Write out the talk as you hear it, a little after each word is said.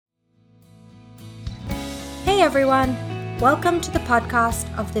Hey everyone, welcome to the podcast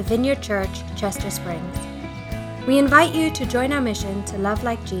of the Vineyard Church, Chester Springs. We invite you to join our mission to love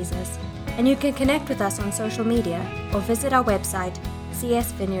like Jesus, and you can connect with us on social media or visit our website,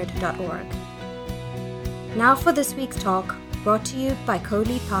 csvineyard.org. Now for this week's talk, brought to you by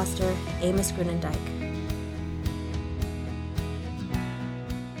co-lead pastor Amos Groenendyk.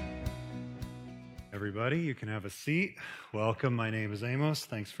 Everybody, you can have a seat. Welcome, my name is Amos.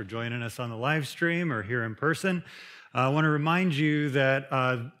 Thanks for joining us on the live stream or here in person. I want to remind you that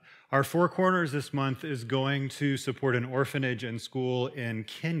our Four Corners this month is going to support an orphanage and school in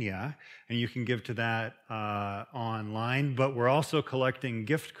Kenya, and you can give to that online, but we're also collecting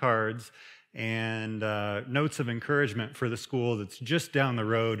gift cards and notes of encouragement for the school that's just down the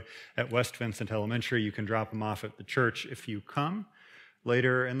road at West Vincent Elementary. You can drop them off at the church if you come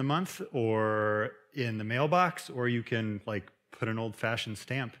later in the month or in the mailbox, or you can put an old-fashioned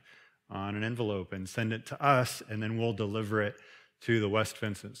stamp on an envelope and send it to us, and then we'll deliver it to the West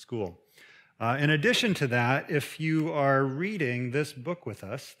Vincent School. In addition to that, if you are reading this book with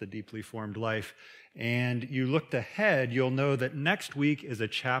us, The Deeply Formed Life, and you looked ahead, you'll know that next week is a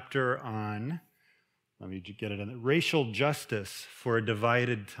chapter on, racial justice for a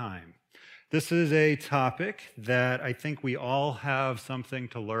divided time. This is a topic that I think we all have something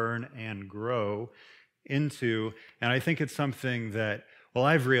to learn and grow into, and I think it's something that,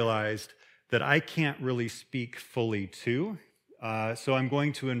 I've realized that I can't really speak fully to, so I'm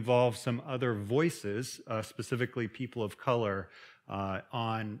going to involve some other voices, specifically people of color,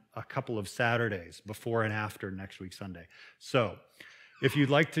 on a couple of Saturdays, before and after next week Sunday. So if you'd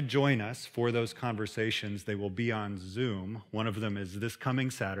like to join us for those conversations, they will be on Zoom. One of them is this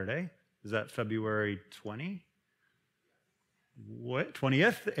coming Saturday. Is that February 20th?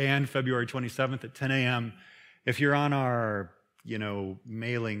 And February 27th at 10 a.m. If you're on our,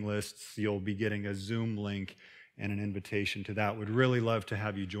 mailing lists, you'll be getting a Zoom link and an invitation to that. Would really love to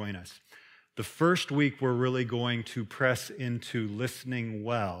have you join us. The first week, we're really going to press into listening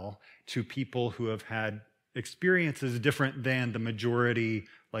well to people who have had experiences different than the majority,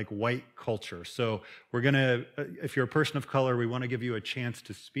 white culture. So we're going to, if you're a person of color, we want to give you a chance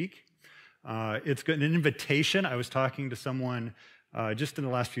to speak. It's an invitation. I was talking to someone just in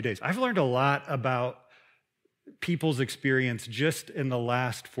the last few days. I've learned a lot about people's experience just in the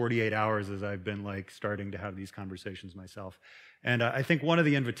last 48 hours as I've been starting to have these conversations myself. And I think one of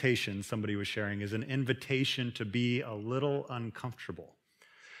the invitations somebody was sharing is an invitation to be a little uncomfortable,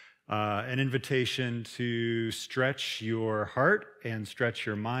 an invitation to stretch your heart and stretch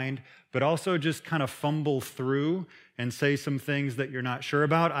your mind, but also just kind of fumble through and say some things that you're not sure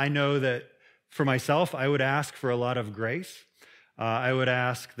about. I know that for myself, I would ask for a lot of grace. I would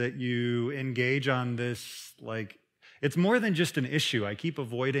ask that you engage on this, it's more than just an issue. I keep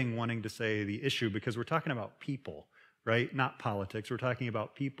avoiding wanting to say the issue because we're talking about people, right? Not politics. We're talking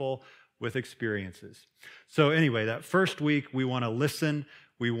about people with experiences. So anyway, that first week, we want to listen.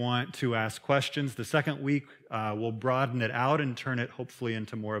 We want to ask questions. The second week, we'll broaden it out and turn it hopefully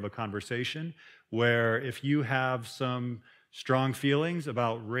into more of a conversation where if you have some strong feelings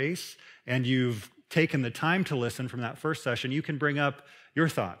about race and you've taken the time to listen from that first session, you can bring up your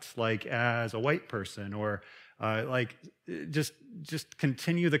thoughts, as a white person, or just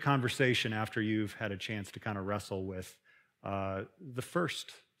continue the conversation after you've had a chance to kind of wrestle with the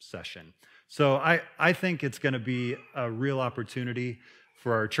first session. So I think it's going to be a real opportunity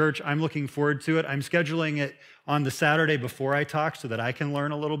for our church. I'm looking forward to it. I'm scheduling it on the Saturday before I talk so that I can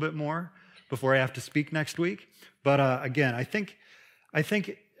learn a little bit more before I have to speak next week. But again, I think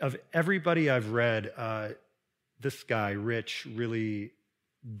of everybody I've read, this guy, Rich, really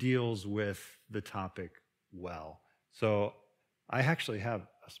deals with the topic well. So I actually have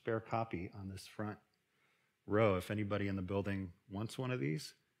a spare copy on this front row. If anybody in the building wants one of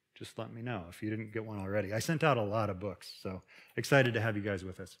these, just let me know if you didn't get one already. I sent out a lot of books, so excited to have you guys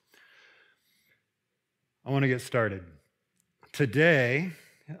with us. I want to get started. Today,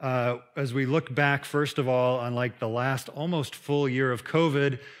 as we look back, first of all, on the last almost full year of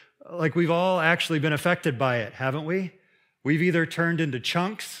COVID, we've all actually been affected by it, haven't we? We've either turned into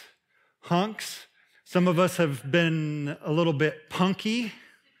chunks, hunks. Some of us have been a little bit punky,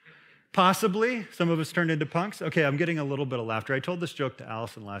 possibly. Some of us turned into punks. Okay, I'm getting a little bit of laughter. I told this joke to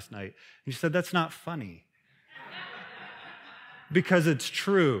Allison last night, and she said, "That's not funny." Because it's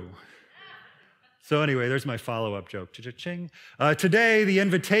true. So anyway, there's my follow-up joke. Cha-cha-ching. Today, the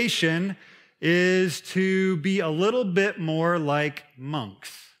invitation is to be a little bit more like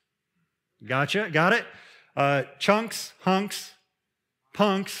monks. Gotcha? Got it? Chunks, hunks,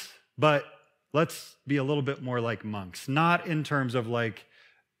 punks, but let's be a little bit more like monks. Not in terms of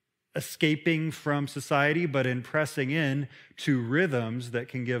escaping from society, but in pressing in to rhythms that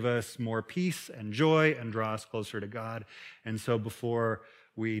can give us more peace and joy and draw us closer to God. And so before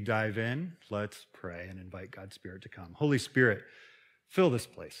we dive in, let's pray and invite God's Spirit to come. Holy Spirit, fill this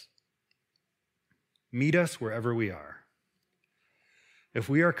place. Meet us wherever we are. If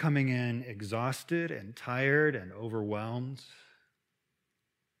we are coming in exhausted and tired and overwhelmed,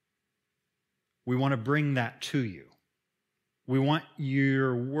 we want to bring that to you. We want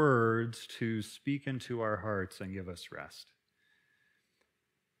your words to speak into our hearts and give us rest.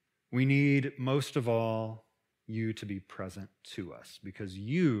 We need, most of all, you to be present to us because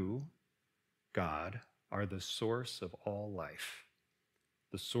you, God, are the source of all life,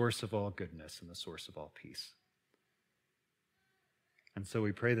 the source of all goodness, and the source of all peace. And so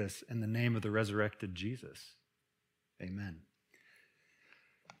we pray this in the name of the resurrected Jesus. Amen.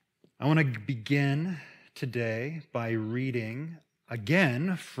 I want to begin today by reading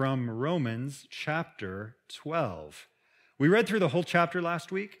again from Romans chapter 12. We read through the whole chapter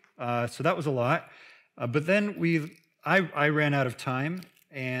last week, so that was a lot. But then I ran out of time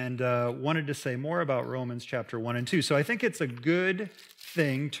and wanted to say more about Romans chapter 1 and 2. So I think it's a good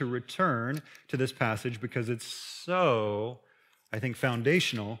thing to return to this passage because it's so, I think,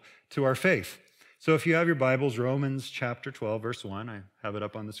 foundational to our faith. So if you have your Bibles, Romans chapter 12, verse 1, I have it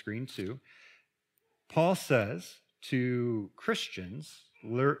up on the screen too. Paul says to Christians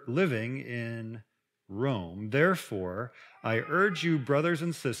living in Rome, "Therefore, I urge you, brothers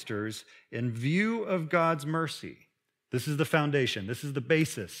and sisters, in view of God's mercy." This is the foundation. This is the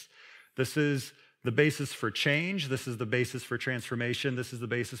basis. This is the basis for change. This is the basis for transformation. This is the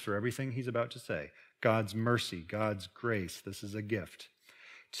basis for everything he's about to say. God's mercy, God's grace. This is a gift.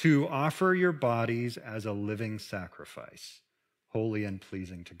 To offer your bodies as a living sacrifice, holy and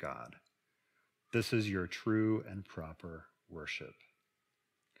pleasing to God. This is your true and proper worship.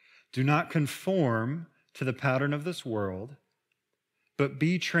 Do not conform to the pattern of this world, but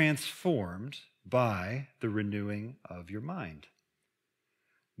be transformed by the renewing of your mind.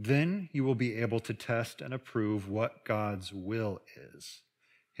 Then you will be able to test and approve what God's will is,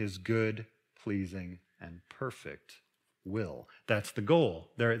 his good, pleasing, and perfect will. That's the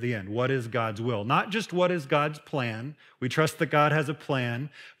goal there at the end. What is God's will? Not just what is God's plan. We trust that God has a plan,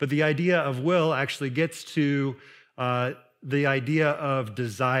 but the idea of will actually gets to the idea of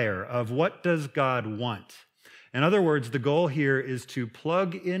desire, of what does God want? In other words, the goal here is to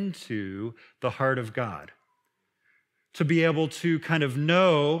plug into the heart of God, to be able to kind of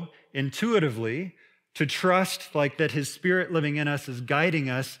know intuitively, to trust like that his Spirit living in us is guiding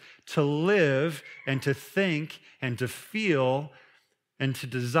us to live and to think and to feel and to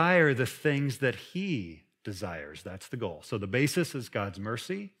desire the things that he desires. That's the goal. So the basis is God's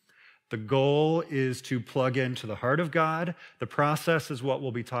mercy. The goal is to plug into the heart of God. The process is what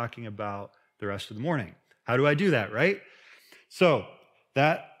we'll be talking about the rest of the morning. How do I do that, right? So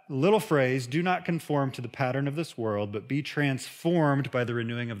that little phrase, do not conform to the pattern of this world, but be transformed by the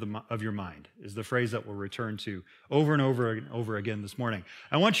renewing of your mind, is the phrase that we'll return to over and over and over again this morning.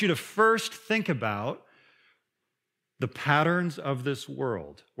 I want you to first think about the patterns of this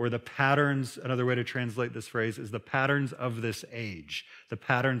world, or the patterns, another way to translate this phrase is the patterns of this age, the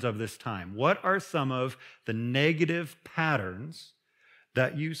patterns of this time. What are some of the negative patterns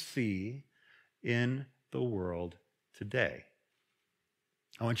that you see in the world today?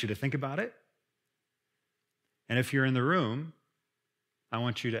 I want you to think about it. And if you're in the room, I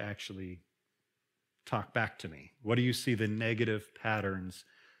want you to actually talk back to me. What do you see the negative patterns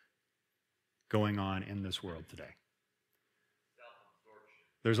going on in this world today?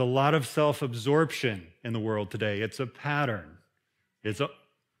 There's a lot of self-absorption in the world today. It's a pattern.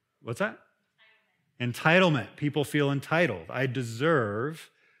 What's that? Entitlement. People feel entitled. I deserve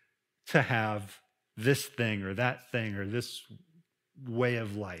to have this thing or that thing or this way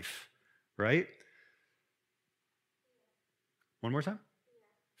of life, right? One more time.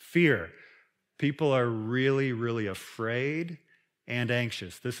 Fear. People are really, really afraid and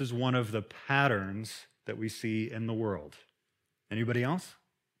anxious. This is one of the patterns that we see in the world. Anybody else?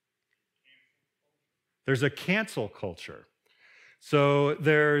 There's a cancel culture. So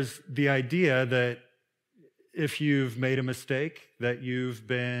there's the idea that if you've made a mistake, that you've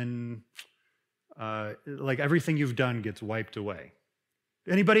been, like everything you've done gets wiped away.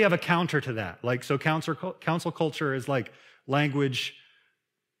 Anybody have a counter to that? Like, so council culture is like language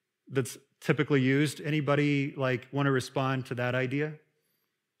that's typically used. Anybody like want to respond to that idea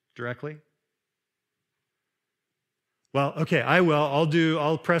directly? Well, okay, I will.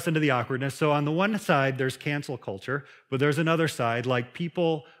 I'll press into the awkwardness. So on the one side, there's cancel culture, but there's another side, like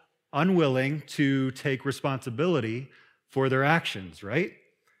people unwilling to take responsibility for their actions, right?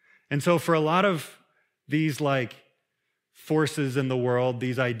 And so for a lot of these like forces in the world,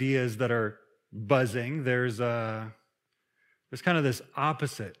 these ideas that are buzzing, there's kind of this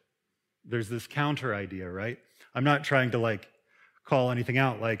opposite. There's this counter idea, right? I'm not trying to like call anything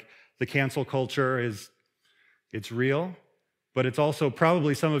out. Like the cancel culture it's real, but it's also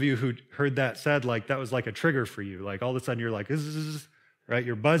probably some of you who heard that said, like that was like a trigger for you. Like all of a sudden you're like, this, right?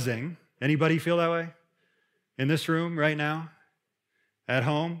 You're buzzing. Anybody feel that way? In this room right now? At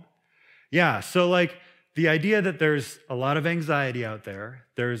home? Yeah, so like the idea that there's a lot of anxiety out there,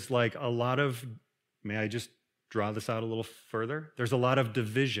 there's like a lot of, may I just draw this out a little further? There's a lot of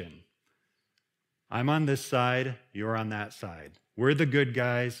division. I'm on this side, you're on that side. We're the good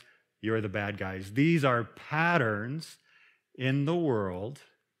guys, you're the bad guys. These are patterns in the world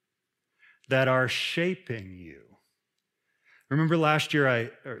that are shaping you. Remember last year,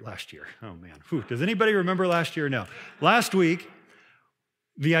 oh man, does anybody remember last year? No. Last week,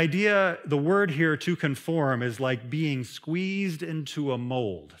 the word here to conform is like being squeezed into a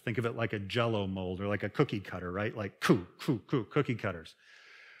mold. Think of it like a Jell-O mold or like a cookie cutter, right? Like cookie cutters.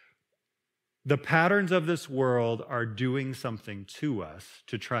 The patterns of this world are doing something to us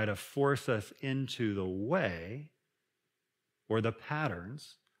to try to force us into the way or the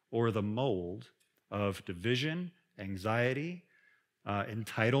patterns or the mold of division, anxiety,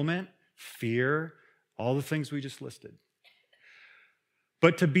 entitlement, fear, all the things we just listed.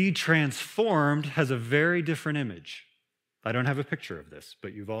 But to be transformed has a very different image. I don't have a picture of this,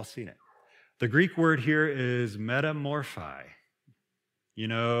 but you've all seen it. The Greek word here is metamorphai. You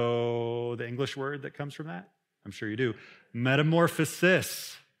know the English word that comes from that? I'm sure you do.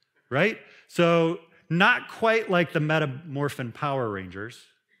 Metamorphosis, right? So not quite like the Metamorphin Power Rangers,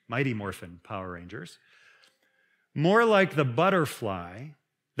 Mighty Morphin Power Rangers. More like the butterfly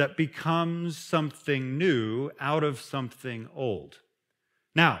that becomes something new out of something old.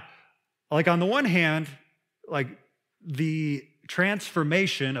 Now, like on the one hand, like the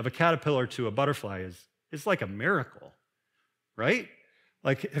transformation of a caterpillar to a butterfly is like a miracle, right?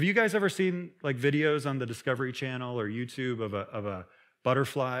 Like, have you guys ever seen like videos on the Discovery Channel or YouTube of a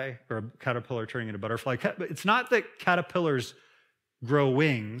butterfly or a caterpillar turning into a butterfly? It's not that caterpillars grow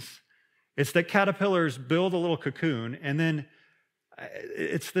wings. It's that caterpillars build a little cocoon, and then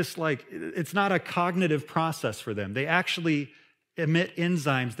it's not a cognitive process for them. They actually emit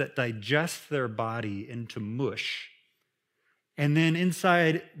enzymes that digest their body into mush. And then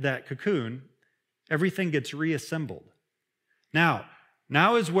inside that cocoon, everything gets reassembled. Now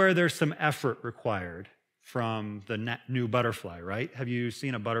is where there's some effort required from the new butterfly, right? Have you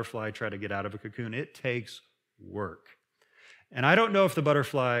seen a butterfly try to get out of a cocoon? It takes work. And I don't know if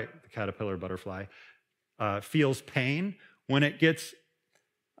the caterpillar butterfly, feels pain when it gets,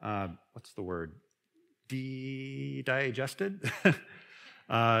 what's the word? Digested?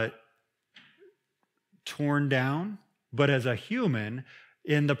 Torn down. But as a human,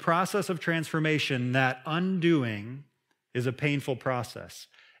 in the process of transformation, that undoing is a painful process.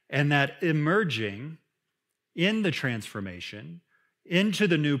 And that emerging in the transformation into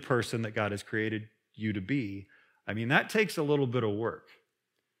the new person that God has created you to be, that takes a little bit of work.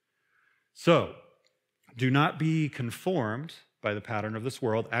 So, do not be conformed by the pattern of this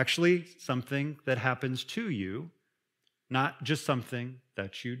world. Actually, something that happens to you, not just something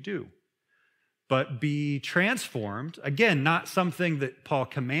that you do. But be transformed, again, not something that Paul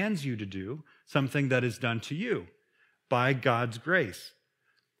commands you to do, something that is done to you by God's grace,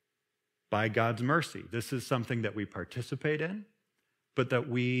 by God's mercy. This is something that we participate in, but that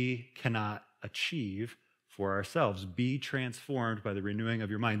we cannot achieve for ourselves. Be transformed by the renewing of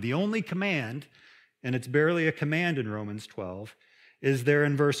your mind. The only command, and it's barely a command in Romans 12, is there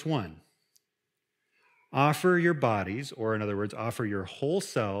in verse 1. Offer your bodies, or in other words, offer your whole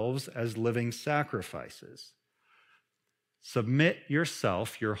selves as living sacrifices. Submit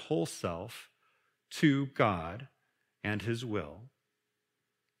yourself, your whole self, to God and his will.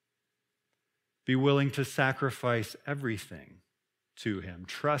 Be willing to sacrifice everything to him.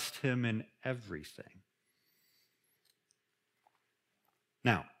 Trust him in everything.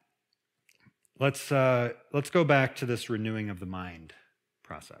 Now, let's go back to this renewing of the mind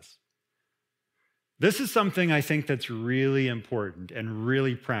process. This is something I think that's really important and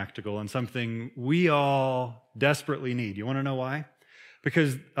really practical and something we all desperately need. You want to know why?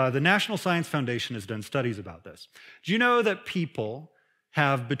 Because the National Science Foundation has done studies about this. Do you know that people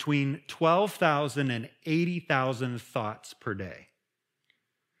have between 12,000 and 80,000 thoughts per day?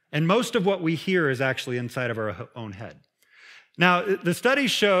 And most of what we hear is actually inside of our own head. Now, the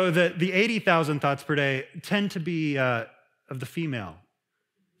studies show that the 80,000 thoughts per day tend to be of the female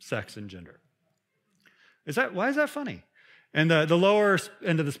sex and gender. Why is that funny? And the lower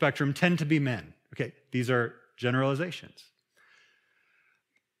end of the spectrum tend to be men. Okay, these are generalizations.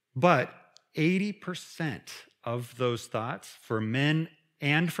 But 80% of those thoughts for men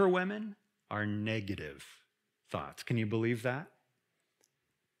and for women are negative thoughts. Can you believe that?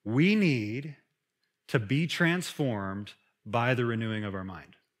 We need to be transformed by the renewing of our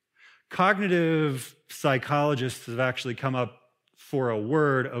mind. Cognitive psychologists have actually come up for a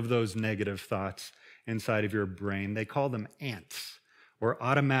word of those negative thoughts inside of your brain. They call them ants, or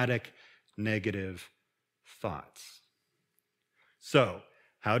automatic negative thoughts. So,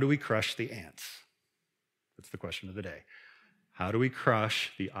 how do we crush the ants? That's the question of the day. How do we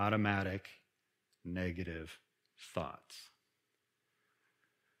crush the automatic negative thoughts?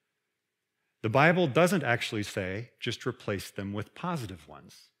 The Bible doesn't actually say just replace them with positive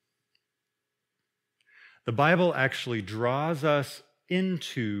ones. The Bible actually draws us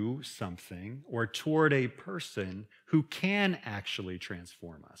into something or toward a person who can actually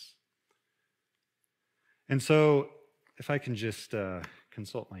transform us. And so, if I can just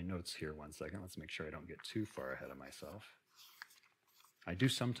consult my notes here 1 second. Let's make sure I don't get too far ahead of myself. I do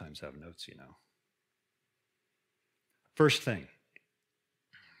sometimes have notes, you know. First thing,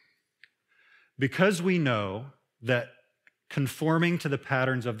 because we know that conforming to the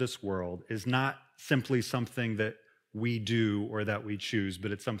patterns of this world is not simply something that we do or that we choose,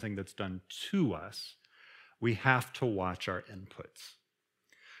 but it's something that's done to us, we have to watch our inputs.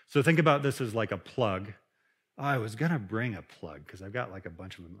 So think about this as like a plug. Oh, I was going to bring a plug because I've got like a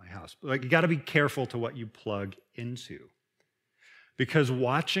bunch of them in my house. But you got to be careful to what you plug into. Because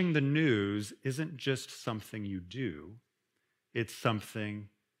watching the news isn't just something you do, it's something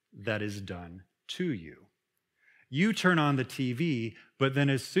that is done to you. You turn on the TV, but then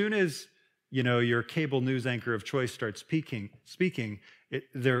as soon as your cable news anchor of choice starts speaking,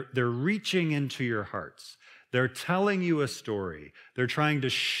 they're reaching into your hearts. They're telling you a story. They're trying to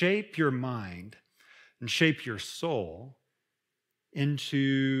shape your mind and shape your soul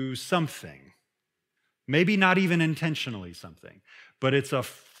into something. Maybe not even intentionally something, but it's a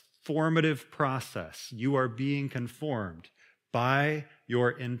formative process. You are being conformed by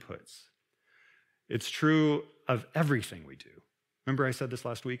your inputs. It's true of everything we do. Remember I said this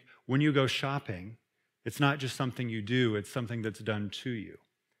last week? When you go shopping, it's not just something you do, it's something that's done to you.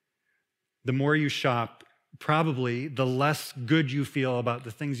 The more you shop, probably the less good you feel about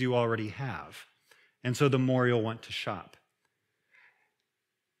the things you already have. And so the more you'll want to shop.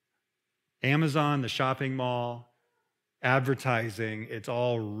 Amazon, the shopping mall, advertising, it's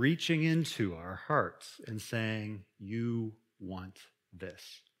all reaching into our hearts and saying, you want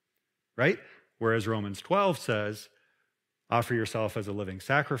this, right? Whereas Romans 12 says, offer yourself as a living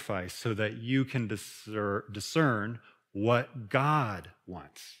sacrifice so that you can discern what God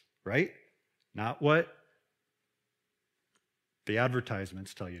wants, right? Not what the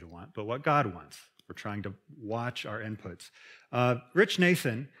advertisements tell you to want, but what God wants. We're trying to watch our inputs. Rich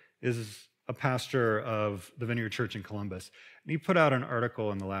Nathan is a pastor of the Vineyard Church in Columbus, and he put out an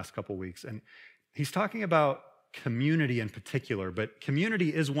article in the last couple weeks, and he's talking about community in particular, but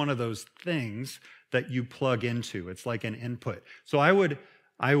community is one of those things that you plug into. It's like an input. So I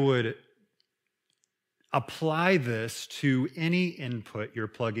would apply this to any input you're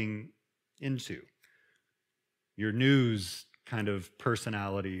plugging into. Your news kind of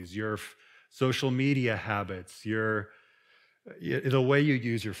personalities, your social media habits, the way you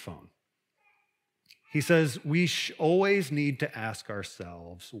use your phone. He says we always need to ask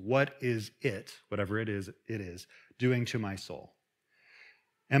ourselves, what is it, whatever it is, doing to my soul?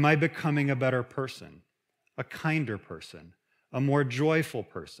 Am I becoming a better person, a kinder person, a more joyful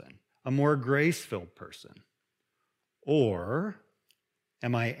person, a more grace-filled person? Or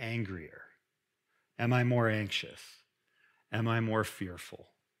am I angrier? Am I more anxious? Am I more fearful?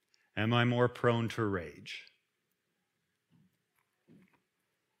 Am I more prone to rage?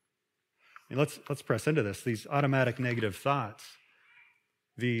 I mean, let's press into this. These automatic negative thoughts,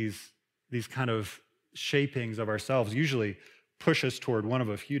 these kind of shapings of ourselves usually push us toward one of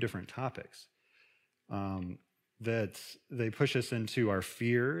a few different topics. That they push us into our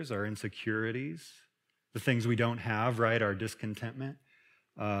fears, our insecurities, the things we don't have, right? Our discontentment,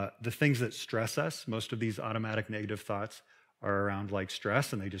 the things that stress us. Most of these automatic negative thoughts are around like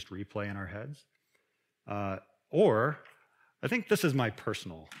stress, and they just replay in our heads. Or, I think this is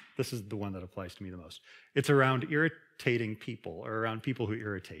the one that applies to me the most. It's around irritating people, or around people who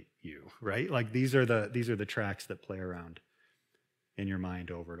irritate you, right? Like these are the tracks that play around in your mind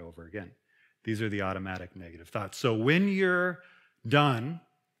over and over again. These are the automatic negative thoughts. So when you're done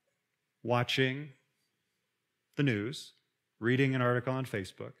watching the news, reading an article on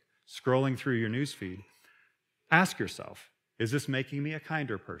Facebook, scrolling through your news feed, ask yourself, Is this making me a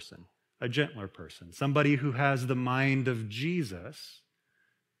kinder person, a gentler person, somebody who has the mind of Jesus?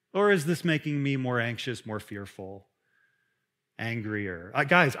 Or is this making me more anxious, more fearful, angrier?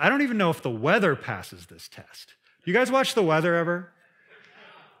 Guys, I don't even know if the weather passes this test. You guys watch the weather ever?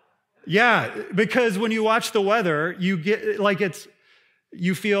 Yeah, because when you watch the weather, you get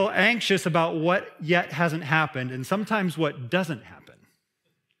you feel anxious about what yet hasn't happened, and sometimes what doesn't happen.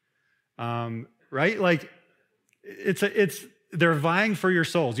 Right? Like they're vying for your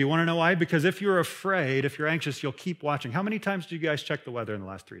souls. You want to know why? Because if you're afraid, if you're anxious, you'll keep watching. How many times did you guys check the weather in the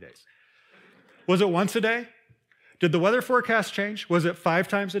last 3 days? Was it once a day? Did the weather forecast change? Was it 5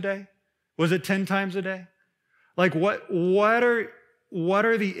 times a day? Was it 10 times a day? Like what are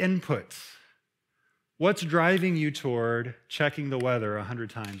the inputs? What's driving you toward checking the weather 100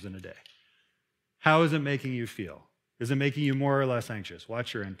 times in a day? How is it making you feel? Is it making you more or less anxious?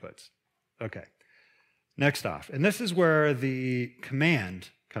 Watch your inputs. Okay. Next off, and this is where the command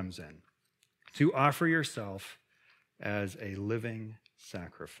comes in, to offer yourself as a living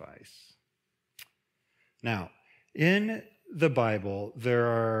sacrifice. Now, in the Bible, there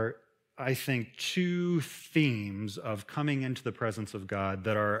are, I think, 2 themes of coming into the presence of God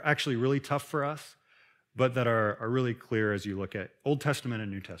that are actually really tough for us, but that are really clear as you look at Old Testament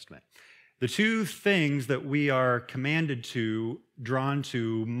and New Testament. The 2 things that we are commanded to, drawn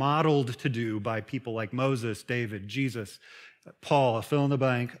to, modeled to do by people like Moses, David, Jesus, Paul, fill in the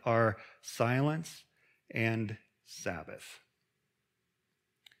blank, are silence and Sabbath.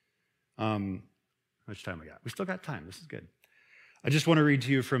 How much time we got? We still got time. This is good. I just want to read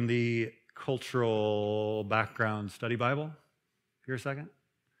to you from the Cultural Background Study Bible. Here a second.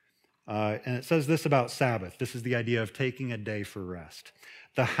 And it says this about Sabbath. This is the idea of taking a day for rest.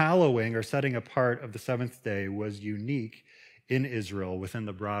 The hallowing or setting apart of the 7th day was unique in Israel within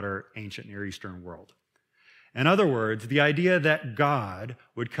the broader ancient Near Eastern world. In other words, the idea that God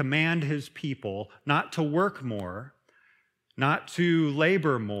would command his people not to work more, not to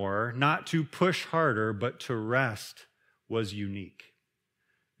labor more, not to push harder, but to rest was unique.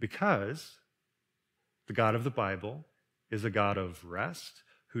 Because the God of the Bible is a God of rest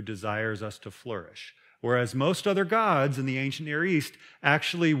who desires us to flourish. Whereas most other gods in the ancient Near East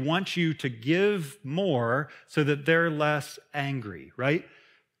actually want you to give more so that they're less angry, right?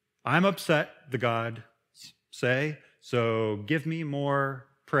 I'm upset, the gods say, so give me more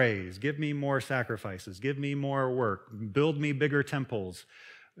praise, give me more sacrifices, give me more work, build me bigger temples,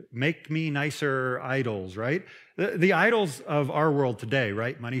 make me nicer idols, right? The idols of our world today,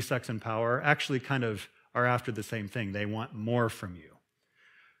 right? Money, sex, and power actually kind of are after the same thing. They want more from you.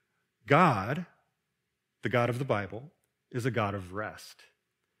 God, the God of the Bible, is a God of rest.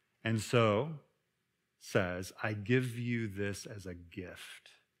 And so says, I give you this as a gift.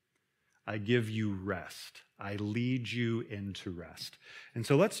 I give you rest. I lead you into rest. And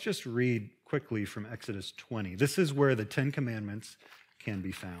so let's just read quickly from Exodus 20. This is where the 10 Commandments can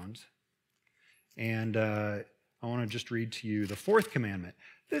be found. And I want to just read to you the 4th commandment.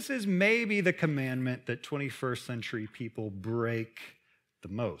 This is maybe the commandment that 21st century people break the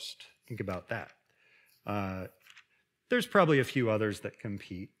most. Think about that. There's probably a few others that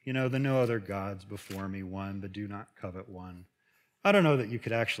compete. You know, the no other gods before me one, the do not covet one. I don't know that you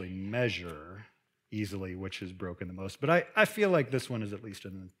could actually measure easily which is broken the most, but I feel like this one is at least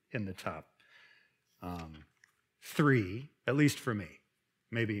in the top 3, at least for me.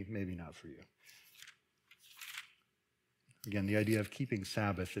 Maybe not for you. Again, the idea of keeping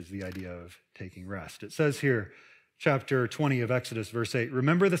Sabbath is the idea of taking rest. It says here, chapter 20 of Exodus, verse 8,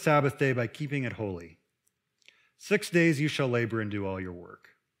 remember the Sabbath day by keeping it holy. 6 days you shall labor and do all your work.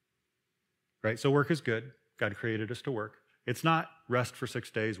 Right? So work is good. God created us to work. It's not rest for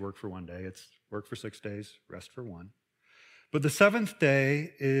 6 days, work for 1 day. It's work for 6 days, rest for 1. But the 7th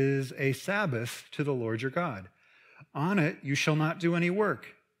day is a Sabbath to the Lord your God. On it you shall not do any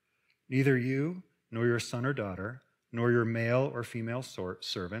work, neither you, nor your son or daughter, nor your male or female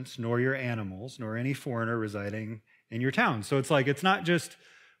servants, nor your animals, nor any foreigner residing in your town. So it's not just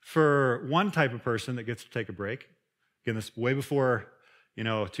for one type of person that gets to take a break. Again, this way before, a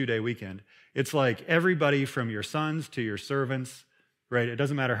 2-day weekend. It's like everybody from your sons to your servants, right? It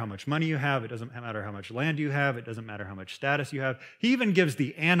doesn't matter how much money you have. It doesn't matter how much land you have. It doesn't matter how much status you have. He even gives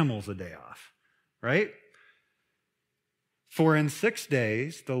the animals a day off, right? For in 6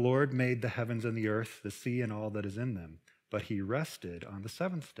 days the Lord made the heavens and the earth, the sea, and all that is in them, but he rested on the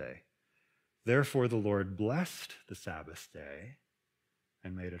 7th day. Therefore the Lord blessed the Sabbath day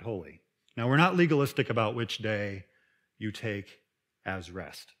and made it holy. Now, we're not legalistic about which day you take as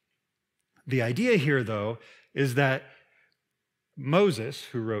rest. The idea here, though, is that Moses,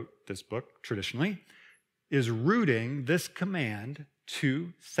 who wrote this book traditionally, is rooting this command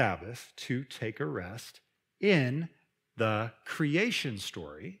to Sabbath, to take a rest, in the creation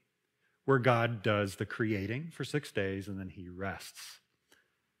story, where God does the creating for 6 days and then he rests.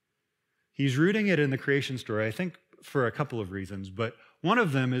 He's rooting it in the creation story, I think, for a couple of reasons, but one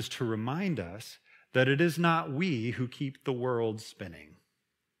of them is to remind us that it is not we who keep the world spinning.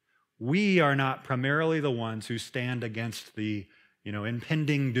 We are not primarily the ones who stand against the,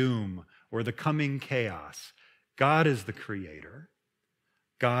 impending doom or the coming chaos. God is the creator.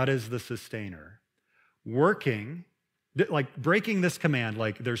 God is the sustainer. Working, like breaking this command,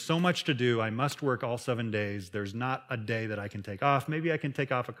 like there's so much to do, I must work all 7 days, there's not a day that I can take off, maybe I can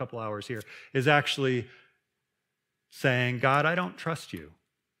take off a couple hours here, is actually saying, God, I don't trust you.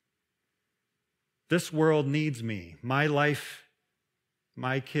 This world needs me. My life,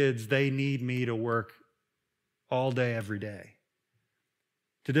 my kids, they need me to work all day, every day.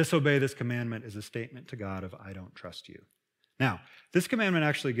 To disobey this commandment is a statement to God of, I don't trust you. Now, this commandment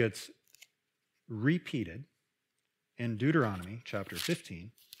actually gets repeated in Deuteronomy chapter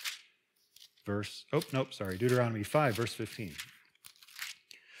 15, Deuteronomy 5, verse 15.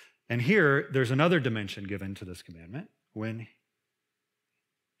 And here, there's another dimension given to this commandment when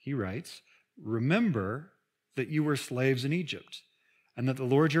he writes, remember that you were slaves in Egypt, and that the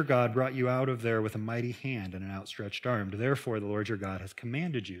Lord your God brought you out of there with a mighty hand and an outstretched arm. Therefore, the Lord your God has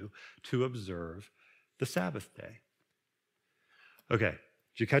commanded you to observe the Sabbath day. Okay,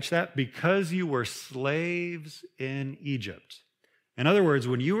 did you catch that? Because you were slaves in Egypt. In other words,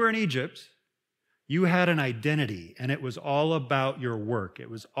 when you were in Egypt, you had an identity, and it was all about your work. It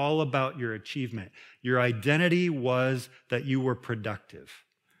was all about your achievement. Your identity was that you were productive.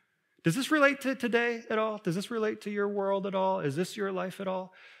 Does this relate to today at all? Does this relate to your world at all? Is this your life at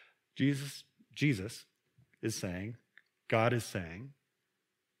all? Jesus is saying, God is saying,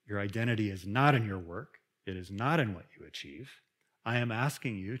 your identity is not in your work. It is not in what you achieve. I am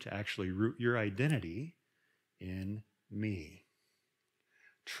asking you to actually root your identity in me.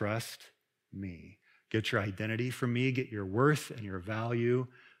 Trust me. Get your identity from me. Get your worth and your value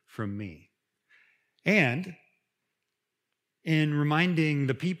from me. And in reminding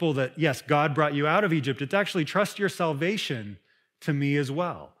the people that, yes, God brought you out of Egypt, it's actually trust your salvation to me as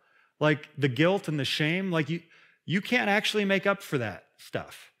well. Like the guilt and the shame, like you can't actually make up for that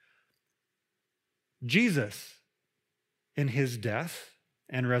stuff. Jesus, in his death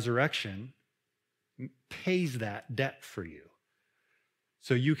and resurrection, pays that debt for you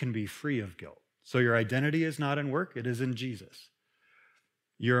so you can be free of guilt. So your identity is not in work, it is in Jesus.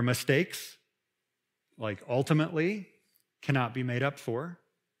 Your mistakes, like ultimately, cannot be made up for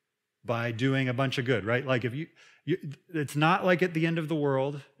by doing a bunch of good, right? Like if you it's not like at the end of the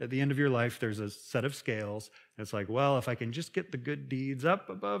world, at the end of your life, there's a set of scales. And it's like, well, if I can just get the good deeds up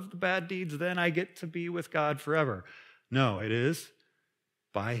above the bad deeds, then I get to be with God forever. No, it is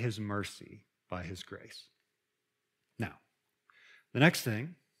by his mercy, by his grace. Now, the next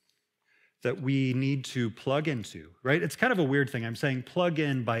thing that we need to plug into, right? It's kind of a weird thing. I'm saying plug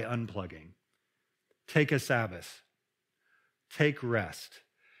in by unplugging. Take a Sabbath. Take rest.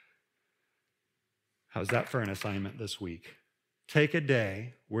 How's that for an assignment this week? Take a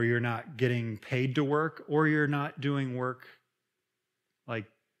day where you're not getting paid to work or you're not doing work like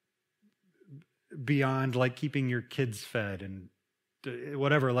beyond like keeping your kids fed and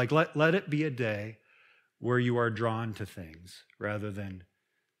whatever. Like let it be a day where you are drawn to things rather than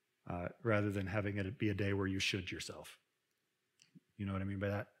having it be a day where you should yourself. You know what I mean by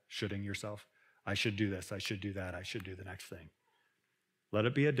that? Shoulding yourself. I should do this. I should do that. I should do the next thing. Let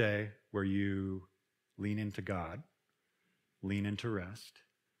it be a day where you lean into God, lean into rest,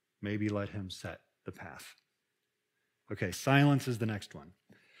 maybe let him set the path. Okay, silence is the next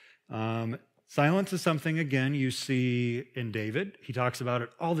one. Silence is something, again, you see in David. He talks about it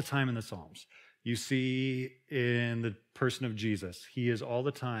all the time in the Psalms. You see in the person of Jesus. He is all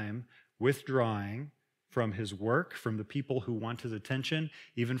the time withdrawing from his work, from the people who want his attention,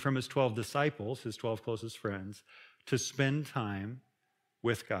 even from his 12 disciples, his 12 closest friends, to spend time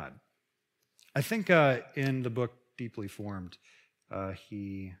with God. I think in the book Deeply Formed,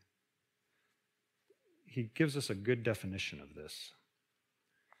 he gives us a good definition of this.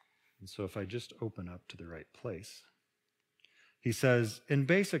 And so if I just open up to the right place, he says, in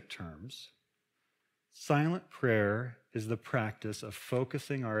basic terms, silent prayer is the practice of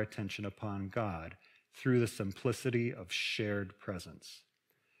focusing our attention upon God through the simplicity of shared presence.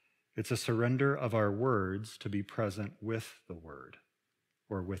 It's a surrender of our words to be present with the Word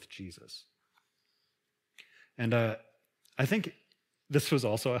or with Jesus. And I think this was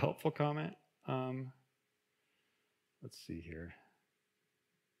also a helpful comment. Let's see here.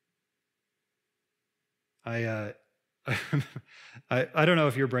 I I don't know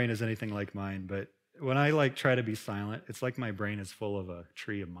if your brain is anything like mine, but when I try to be silent, it's like my brain is full of a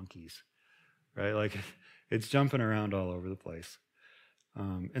tree of monkeys, right? Like it's jumping around all over the place.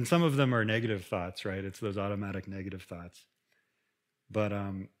 And some of them are negative thoughts, right? It's those automatic negative thoughts. But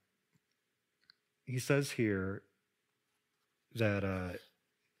he says here that,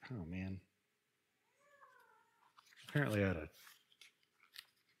 oh man, apparently I had a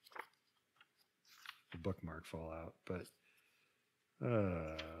bookmark fall out, but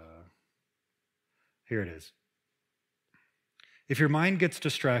here it is. If your mind gets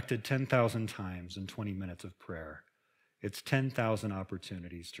distracted 10,000 times in 20 minutes of prayer, it's 10,000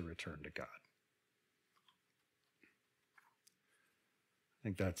 opportunities to return to God. I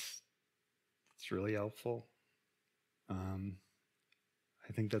think that's really helpful.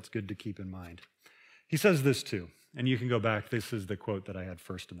 I think that's good to keep in mind. He says this too, and you can go back. This is the quote that I had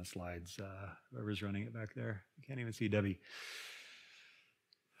first in the slides. Whoever's running it back there. You can't even see Debbie.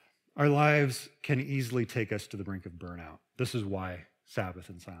 Our lives can easily take us to the brink of burnout. This is why Sabbath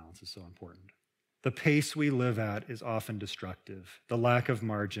and silence is so important. The pace we live at is often destructive. The lack of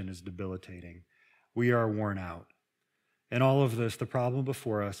margin is debilitating. We are worn out. In all of this, the problem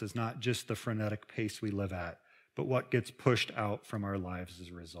before us is not just the frenetic pace we live at, but what gets pushed out from our lives as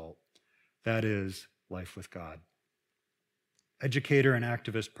a result. That is life with God. Educator and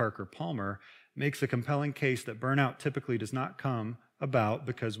activist Parker Palmer makes a compelling case that burnout typically does not come about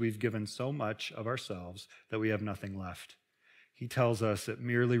because we've given so much of ourselves that we have nothing left. He tells us it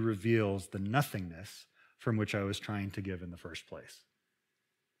merely reveals the nothingness from which I was trying to give in the first place.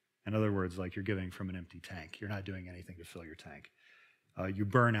 In other words, like you're giving from an empty tank. You're not doing anything to fill your tank. You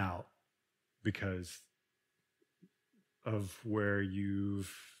burn out because of where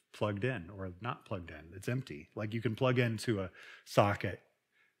you've plugged in or not plugged in. It's empty. Like you can plug into a socket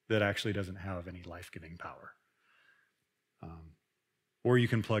that actually doesn't have any life-giving power. Or you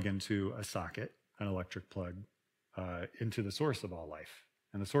can plug into a socket, an electric plug, into the source of all life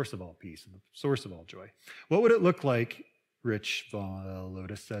and the source of all peace and the source of all joy. What would it look like, Rich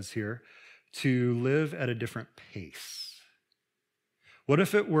Valotis says here, to live at a different pace? What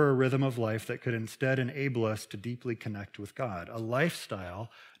if it were a rhythm of life that could instead enable us to deeply connect with God? A lifestyle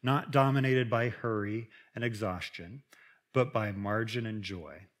not dominated by hurry and exhaustion, but by margin and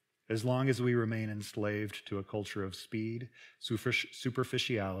joy. As long as we remain enslaved to a culture of speed,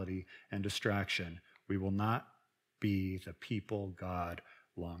 superficiality, and distraction, we will not be the people God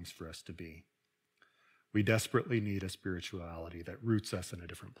longs for us to be. We desperately need a spirituality that roots us in a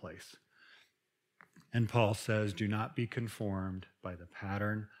different place. And Paul says, do not be conformed by the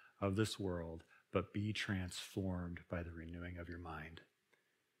pattern of this world, but be transformed by the renewing of your mind.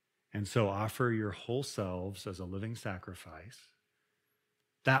 And so offer your whole selves as a living sacrifice.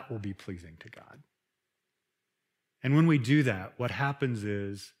 That will be pleasing to God. And when we do that, what happens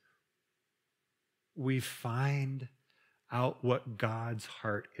is we find out what God's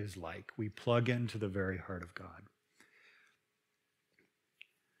heart is like. We plug into the very heart of God.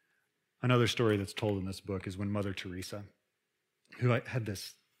 Another story that's told in this book is when Mother Teresa, who had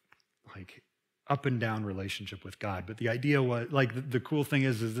this up and down relationship with God, but the idea was, the cool thing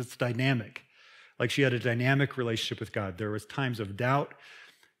is it's dynamic. She had a dynamic relationship with God. There was times of doubt,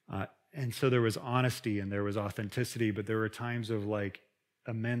 and so there was honesty and there was authenticity, but there were times of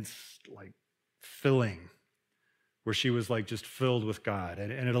immense filling, where she was just filled with God,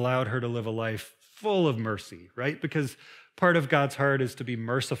 and it allowed her to live a life full of mercy, right? Because part of God's heart is to be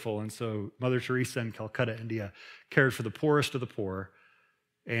merciful, and so Mother Teresa in Calcutta, India, cared for the poorest of the poor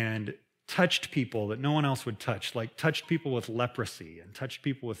and touched people that no one else would touch, touched people with leprosy and touched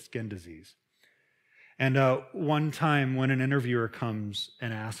people with skin disease. And one time when an interviewer comes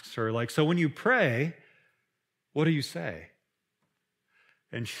and asks her, so when you pray, what do you say?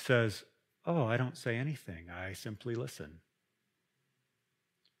 And she says, oh, I don't say anything. I simply listen.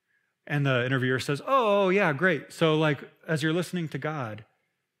 And the interviewer says, oh, yeah, great. So as you're listening to God,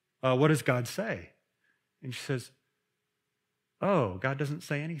 what does God say? And she says, oh, God doesn't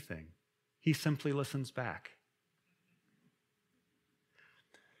say anything. He simply listens back.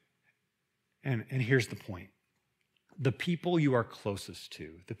 And here's the point. The people you are closest to,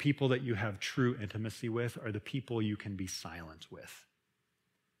 the people that you have true intimacy with, are the people you can be silent with.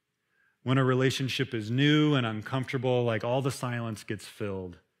 When a relationship is new and uncomfortable, all the silence gets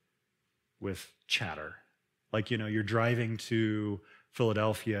filled with chatter. You're driving to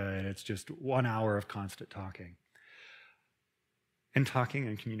Philadelphia and it's just 1 hour of constant talking. And talking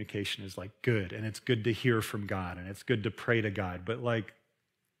and communication is good, and it's good to hear from God, and it's good to pray to God, but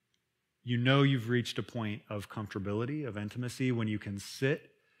you've reached a point of comfortability, of intimacy, when you can sit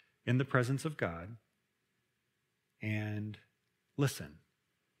in the presence of God and listen.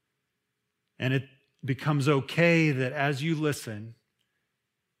 And it becomes okay that as you listen,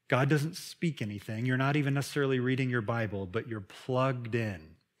 God doesn't speak anything. You're not even necessarily reading your Bible, but you're plugged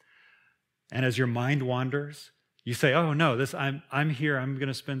in. And as your mind wanders, you say, oh no, I'm here, I'm going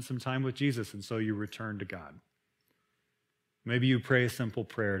to spend some time with Jesus. And so you return to God. Maybe you pray a simple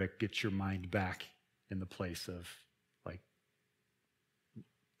prayer to get your mind back in the place of like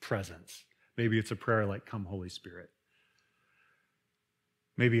presence. Maybe it's a prayer like, come Holy Spirit.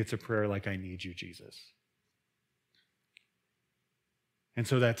 Maybe it's a prayer like, I need you, Jesus. And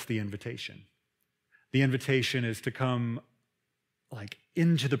so that's the invitation. The invitation is to come like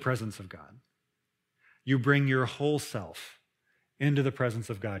into the presence of God. You bring your whole self into the presence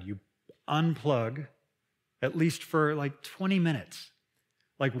of God. You unplug, at least for like 20 minutes.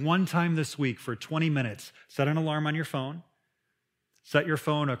 Like one time this week for 20 minutes, set an alarm on your phone, set your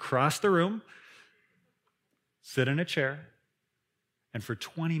phone across the room, sit in a chair, and for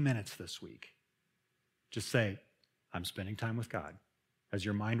 20 minutes this week, just say, I'm spending time with God. As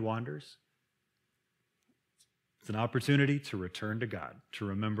your mind wanders, it's an opportunity to return to God, to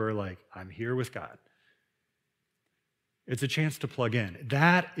remember, like, I'm here with God. It's a chance to plug in.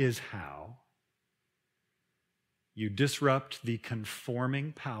 That is how you disrupt the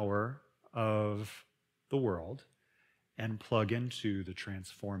conforming power of the world and plug into the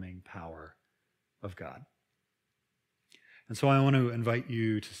transforming power of God. And so I want to invite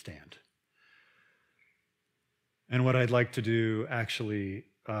you to stand. And what I'd like to do actually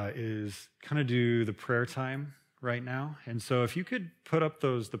is kind of do the prayer time right now. And so if you could put up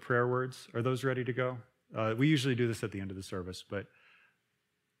the prayer words, are those ready to go? We usually do this at the end of the service, but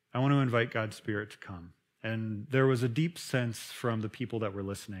I want to invite God's Spirit to come. And there was a deep sense from the people that were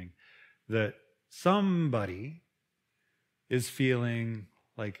listening that somebody is feeling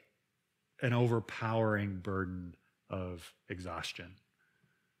like an overpowering burden of exhaustion.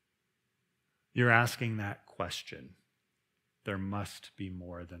 You're asking that question. There must be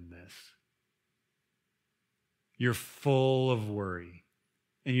more than this. You're full of worry,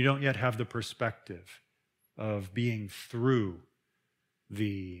 and you don't yet have the perspective of being through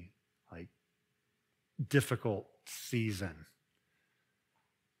the difficult season.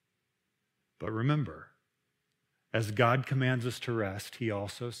 But remember, as God commands us to rest, he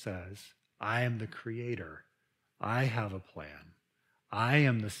also says, I am the creator. I have a plan. I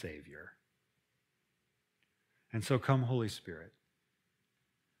am the Savior. And so come, Holy Spirit.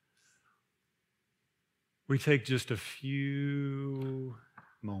 We take just a few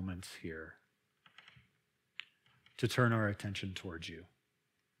moments here to turn our attention towards you.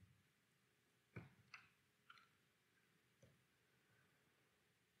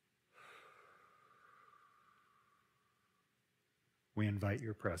 We invite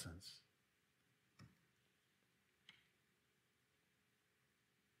your presence.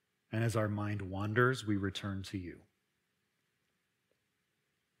 And as our mind wanders, we return to you.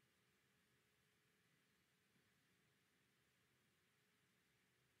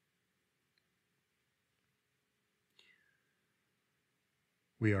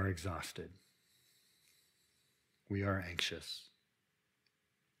 We are exhausted. We are anxious.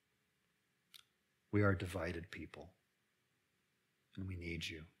 We are divided people. And we need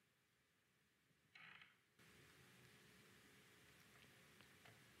you.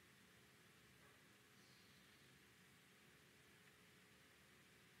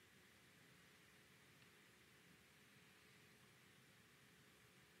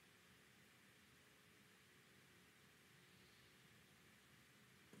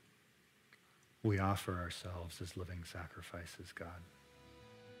 We offer ourselves as living sacrifices, God.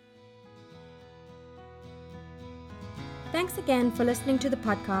 Thanks again for listening to the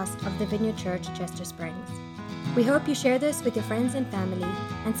podcast of the Vineyard Church, Chester Springs. We hope you share this with your friends and family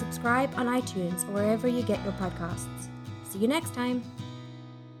and subscribe on iTunes or wherever you get your podcasts. See you next time.